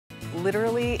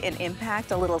literally an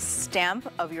impact, a little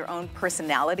stamp of your own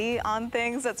personality on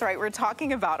things. That's right, we're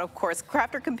talking about, of course,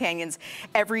 Crafter Companion's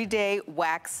Everyday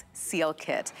Wax Seal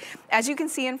Kit. As you can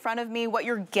see in front of me, what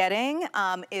you're getting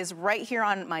is right here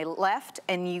on my left,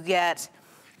 and you get,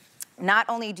 not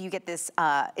only do you get this,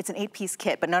 it's an 8-piece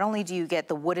kit, but not only do you get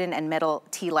the wooden and metal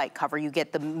tea light cover, you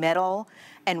get the metal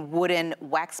and wooden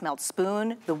wax melt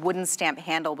spoon, the wooden stamp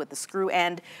handle with the screw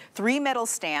end, 3 metal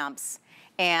stamps,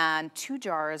 and 2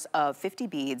 jars of 50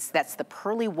 beads. That's the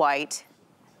pearly white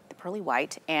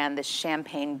and the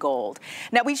champagne gold.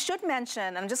 Now we should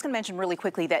mention, I'm just gonna mention really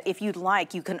quickly that if you'd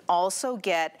like, you can also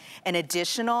get an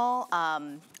additional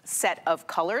set of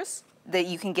colors that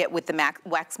you can get with the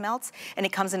wax melts, and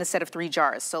it comes in a set of 3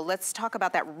 jars. So let's talk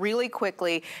about that really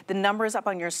quickly. The number is up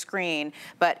on your screen,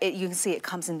 but you can see it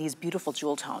comes in these beautiful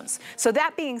jewel tones. So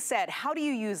that being said, how do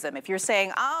you use them? If you're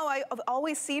saying, oh, I've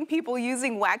always seen people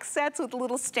using wax sets with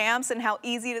little stamps and how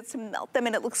easy it is to melt them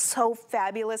and it looks so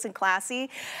fabulous and classy.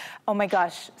 Oh my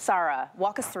gosh, Sarah,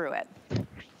 walk us through it.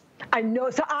 I know,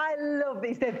 so I love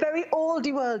these. They're very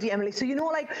oldie-worldy, Emily. So you know,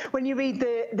 like when you read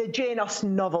the Jane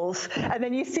Austen novels, and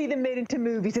then you see them made into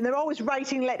movies, and they're always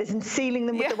writing letters and sealing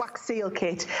them with the wax seal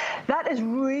kit. That has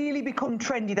really become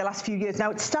trendy the last few years.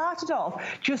 Now, it started off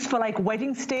just for like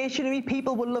wedding stationery.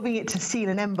 People were loving it to seal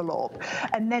an envelope.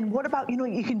 And then what about, you know,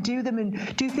 you can do them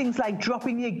and do things like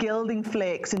dropping your gilding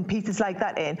flakes and pieces like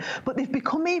that in. But they've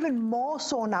become even more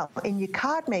so now in your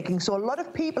card making. So a lot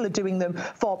of people are doing them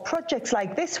for projects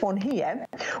like this one here,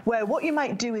 where what you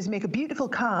might do is make a beautiful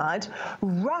card,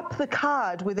 wrap the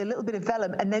card with a little bit of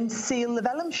vellum, and then seal the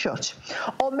vellum shut.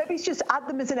 Or maybe just add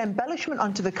them as an embellishment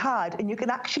onto the card, and you can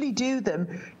actually do them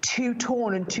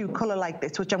 2-tone and 2-color like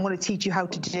this, which I'm going to teach you how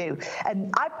to do.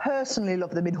 And I personally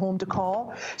love them in home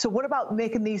decor. So what about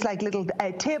making these like little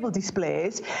table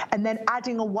displays and then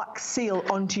adding a wax seal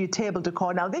onto your table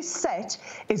decor? Now this set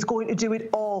is going to do it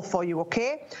all for you,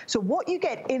 okay? So what you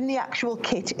get in the actual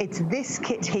kit, it's this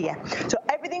kit here. So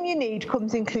everything you need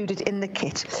comes included in the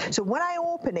kit. So when I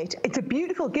open it, it's a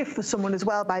beautiful gift for someone as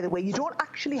well, by the way. You don't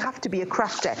actually have to be a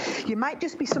crafter. You might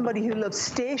just be somebody who loves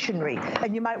stationery,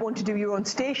 and you might want to do your own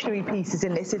stationery pieces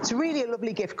in this. It's really a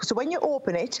lovely gift. So when you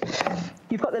open it,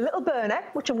 you've got the little burner,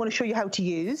 which I'm going to show you how to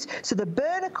use. So the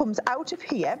burner comes out of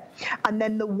here, and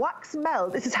then the wax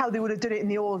melt, this is how they would have done it in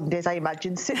the olden days, I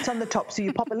imagine, sits on the top. So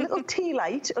you pop a little tea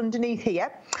light underneath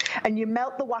here, and you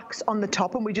melt the wax on the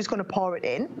top, and we're just going to pour it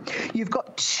in. You've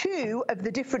got 2 of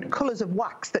the different colours of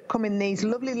wax that come in these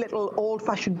lovely little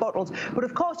old-fashioned bottles. But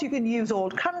of course, you can use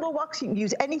old candle wax, you can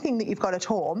use anything that you've got at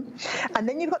home. And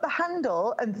then you've got the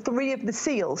handle and 3 of the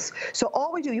seals. So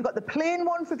all we do, you've got the plain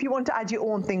one for if you want to add your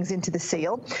own things into the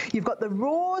seal. You've got the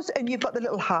rose and you've got the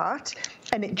little heart,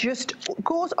 and it just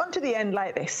goes onto the end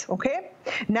like this, okay?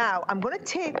 Now, I'm going to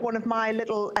take one of my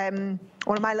little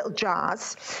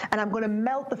jars, and I'm going to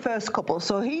melt the first couple.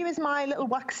 So here is my little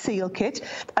wax seal kit.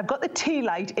 I've got the tea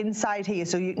light inside here,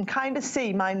 so you can kind of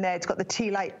see mine there. It's got the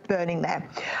tea light burning there.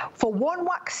 For one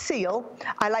wax seal,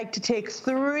 I like to take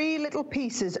 3 little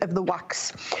pieces of the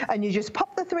wax, and you just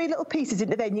pop the 3 little pieces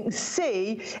into there, and you can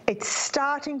see it's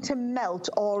starting to melt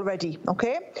already,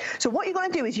 okay? So what you're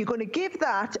going to do is you're going to give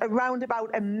that around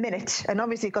about a minute, and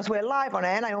obviously because we're live on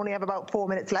air and I only have about 4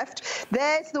 minutes left,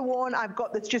 there's the one I've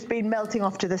got that's just been melting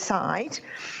off to the side.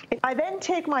 I then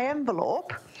take my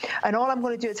envelope, and all I'm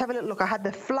going to do is have a little look. I had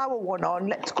the flower one on.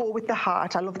 Let's go with the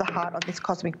heart. I love the heart on this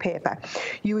cosmic paper.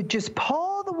 You would just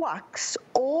pour the wax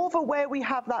over where we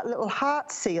have that little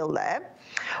heart seal there.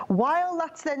 While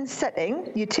that's then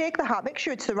setting, you take the heart, make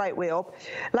sure it's the right way up.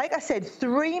 Like I said,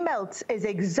 3 melts is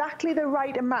exactly the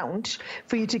right amount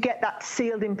for you to get that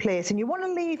sealed in place. And you want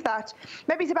to leave that,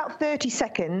 maybe it's about 30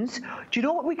 seconds. Do you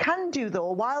know what we can do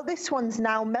though? While this one's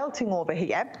now melting over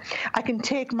here, I can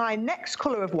take my next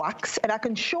colour of wax and I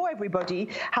can show everybody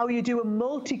how you do a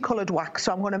multicoloured wax.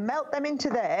 So I'm going to melt them into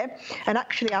there, and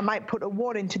actually I might put a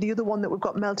 1 into the other one that we've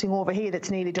got melting over here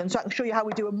that's nearly done. So I can show you how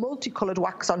we do a multicoloured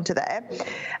wax onto there.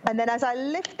 And then as I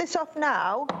lift this off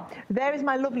now, there is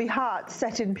my lovely heart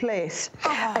set in place.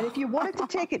 Oh. And if you wanted to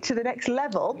take it to the next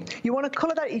level, you want to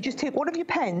colour that, you just take one of your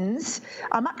pens.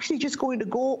 I'm actually just going to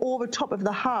go over top of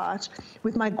the heart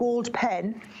with my gold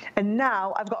pen, and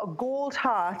now I've got a gold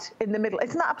heart in the middle.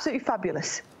 Isn't that absolutely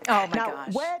fabulous? Oh my now,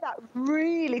 gosh. Where that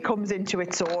really comes into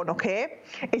its own, okay,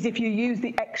 is if you use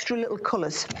the extra little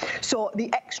colours. So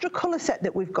the extra colour set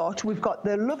that we've got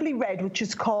the lovely red, which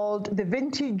is called the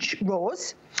Vintage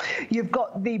Rose. You've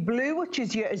got the blue, which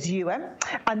is your Azure,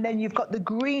 and then you've got the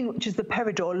green, which is the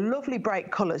Peridot. Lovely bright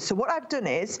colours. So what I've done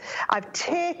is I've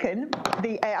taken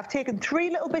taken 3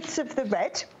 little bits of the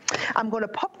red. I'm going to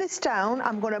pop this down.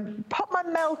 I'm going to pop my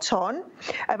melt on.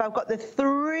 I've got the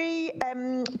 3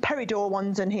 Peridot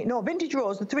ones in here. No, vintage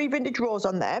rose, the 3 vintage rose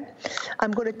on there.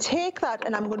 I'm going to take that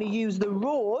and I'm going to use the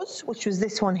rose, which was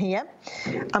this one here.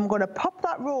 I'm going to pop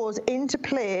that rose into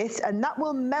place, and that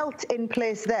will melt in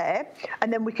place there.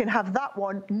 And then we can have that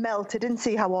one melted and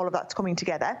see how all of that's coming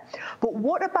together. But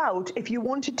what about if you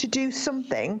wanted to do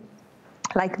something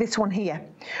like this one here,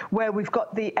 where we've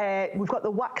got the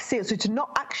wax seal, so it's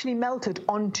not actually melted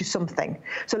onto something.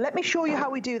 So let me show you how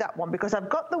we do that one, because I've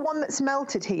got the one that's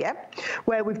melted here,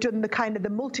 where we've done the kind of the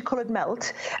multicolored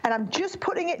melt, and I'm just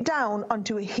putting it down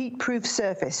onto a heat-proof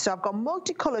surface. So I've got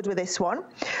multicolored with this one,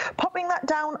 popping that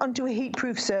down onto a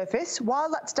heat-proof surface.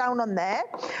 While that's down on there,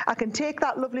 I can take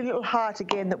that lovely little heart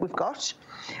again that we've got,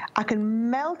 I can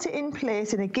melt it in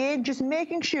place, and again, just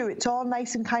making sure it's all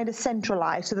nice and kind of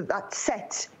centralized so that that's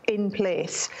set in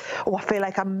place. Oh, I feel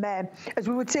like I'm, as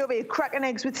we would say over here, cracking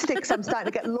eggs with sticks. I'm starting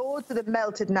to get loads of them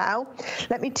melted now.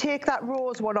 Let me take that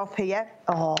rose one off here.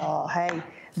 Oh, hey,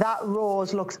 that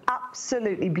rose looks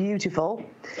absolutely beautiful.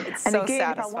 It's and so again,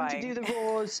 satisfying. If I want to do the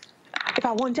rose, if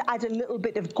I want to add a little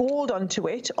bit of gold onto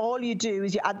it, all you do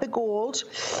is you add the gold,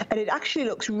 and it actually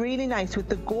looks really nice with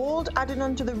the gold added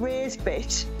onto the raised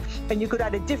bit, and you could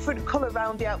add a different colour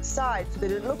around the outside so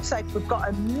that it looks like we've got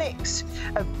a mix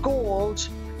of gold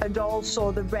and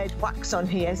also the red wax on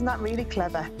here. Isn't that really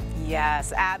clever?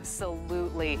 Yes,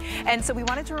 absolutely. And so we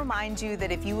wanted to remind you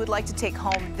that if you would like to take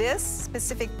home this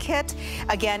specific kit,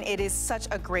 again, it is such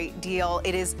a great deal.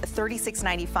 It is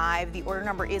 $36.95. The order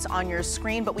number is on your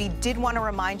screen, but we did want to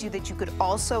remind you that you could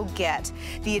also get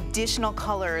the additional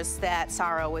colors that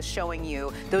Sarah was showing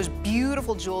you, those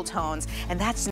beautiful jewel tones, and that's